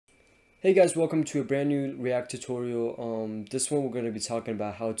Hey guys, welcome to a brand new React tutorial. This one we're going to be talking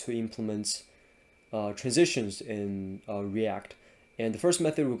about how to implement transitions in React. And the first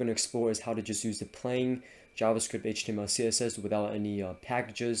method we're going to explore is how to just use the plain JavaScript, HTML, CSS without any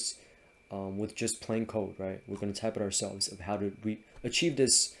packages, with just plain code, right? We're going to type it ourselves of how to achieve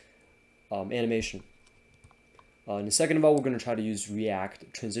this animation. And the second of all, we're going to try to use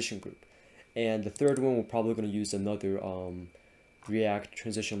React transition group. And the third one, we're probably going to use another React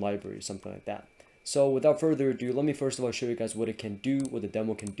transition library, something like that. So without further ado, let me first of all show you guys what it can do, what the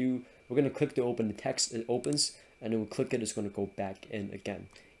demo can do. We're going to click to open the text, it opens, and then we'll click it, it's going to go back in again.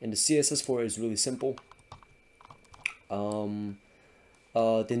 And the CSS for it is really simple. The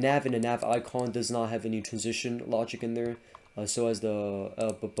nav and the nav icon does not have any transition logic in there. So as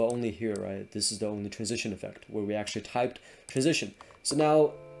the, but only here, right? This is the only transition effect where we actually typed transition. So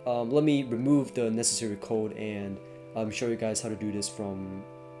now let me remove the necessary code and show you guys how to do this from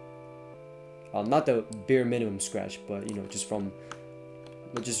not the bare minimum scratch, but just from,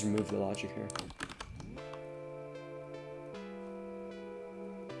 let's just remove the logic here.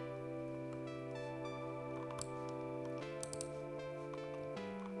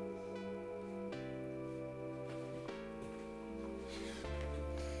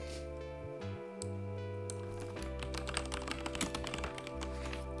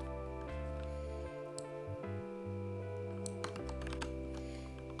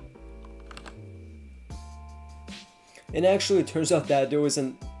 And actually, it turns out that there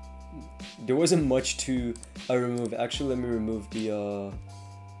wasn't much to remove. Actually, let me remove the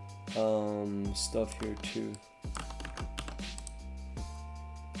stuff here too.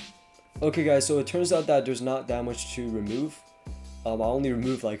 Okay, guys. So it turns out that there's not that much to remove. I only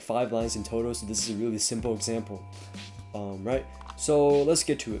removed like 5 lines in total. So this is a really simple example, right? So let's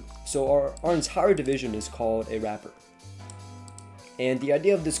get to it. So our entire division is called a wrapper. And the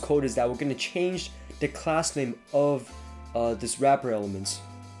idea of this code is that we're going to change the class name of this wrapper elements,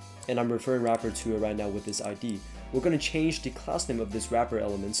 and I'm referring wrapper to it right now with this ID. We're going to change the class name of this wrapper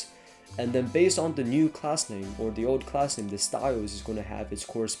elements, and then based on the new class name or the old class name, the styles is going to have its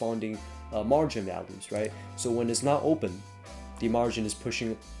corresponding margin values, right? So when it's not open, the margin is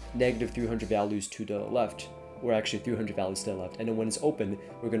pushing negative 300 values to the left, or actually 300 values to the left, and then when it's open,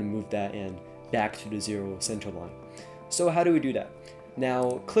 we're going to move that and back to the 0 center line. So how do we do that?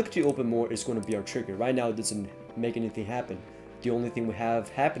 Now, click to open more is going to be our trigger. Right now, it doesn't make anything happen. The only thing we have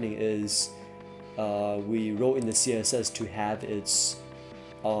happening is we wrote in the CSS to have its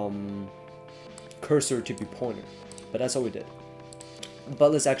cursor to be pointer, but that's all we did.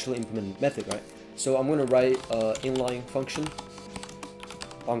 But let's actually implement the method, right? So I'm going to write inline function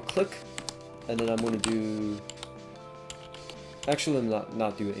on click, and then I'm going to do, actually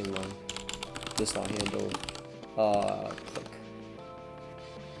not do it inline, just not handle click.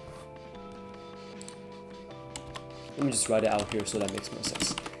 Let me just write it out here so that makes more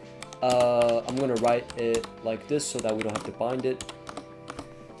sense. I'm going to write it like this so that we don't have to bind it.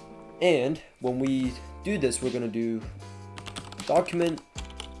 And when we do this, we're going to do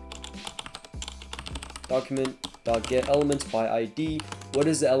document.get elements by ID. What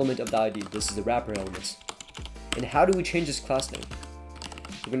is the element of the ID? This is the wrapper elements. And how do we change this class name?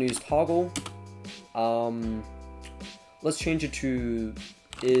 We're going to use toggle. Let's change it to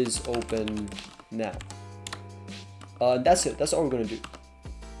is open now. That's it. That's all we're going to do.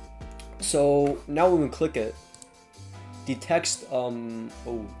 So now when we click it, the text, oh,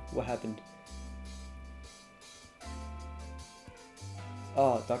 what happened?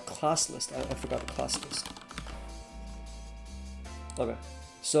 The class list. I forgot the class list. Okay.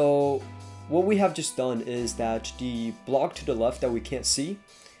 So what we have just done is that the block to the left that we can't see,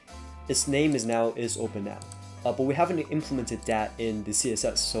 its name is now is open now. But we haven't implemented that in the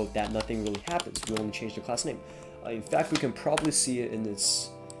CSS, so that nothing really happens. We only change the class name. In fact, we can probably see it in this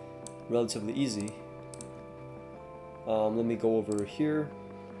relatively easy. Let me go over here,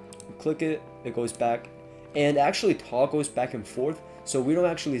 click it, it goes back, and actually toggles back and forth, so we don't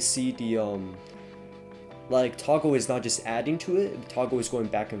actually see the, like toggle is not just adding to it, toggle is going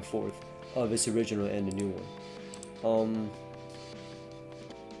back and forth of its original and the new one.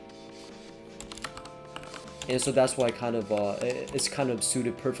 And so that's why kind of it's kind of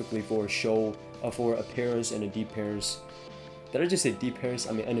suited perfectly for a show for appearance and a deparents. Did I just say deparents?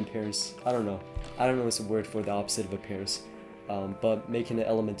 I mean unappearance. I don't know what's the word for the opposite of appearance, but making the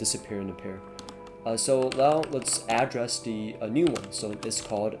element disappear in a pair. So now let's address the new one. So it's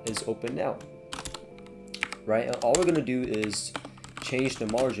called is open now, right? And all we're gonna do is change the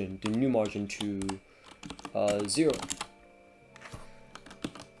margin, the new margin to 0.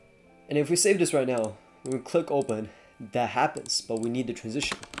 And if we save this right now, when we click open, that happens, but we need the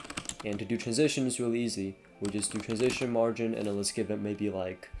transition. And to do transition is really easy. We just do transition margin, and then let's give it maybe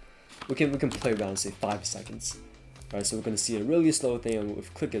like, we can play around, say 5 seconds. Alright, so we're gonna see a really slow thing, and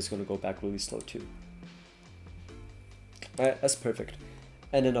if click it's gonna go back really slow too. Alright, that's perfect.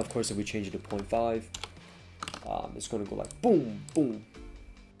 And then of course if we change it to 0.5, it's gonna go like boom, boom,